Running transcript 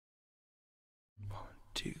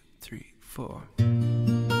2, 3, 4.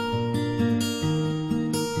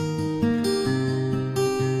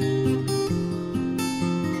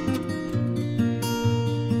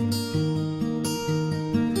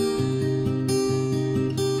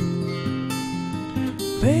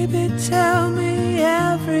 Baby, tell me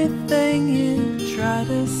everything you try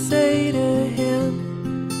to say to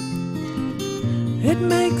him. It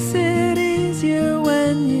makes it easier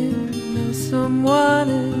when you know someone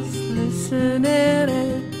is listening,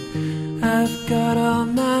 and I've got all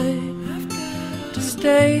night to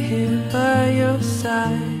stay here by your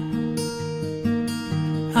side.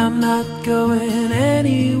 I'm not going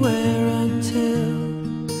anywhere until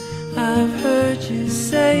I've heard you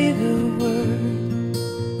say the word.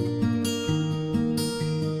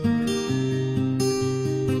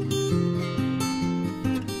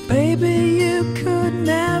 Baby, you could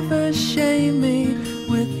never shame me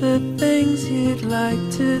with the things you'd like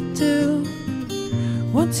to do.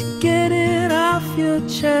 Once you get it off your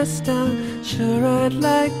chest, I'm sure I'd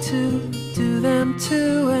like to do them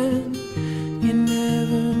too. And you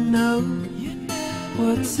never know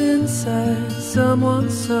what's inside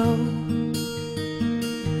someone's soul.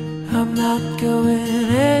 I'm not going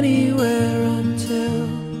anywhere until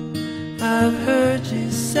I've heard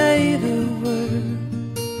you say the word.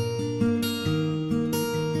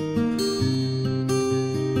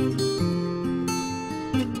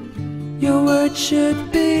 Your words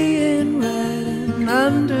should be in red and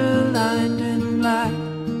underlined in black.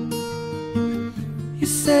 You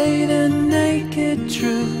say the naked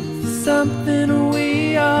truth, something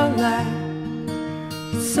we all lack,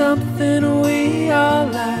 something we all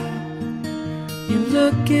lack. You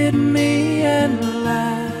look at me and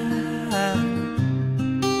laugh.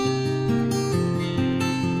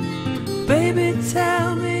 Baby, tell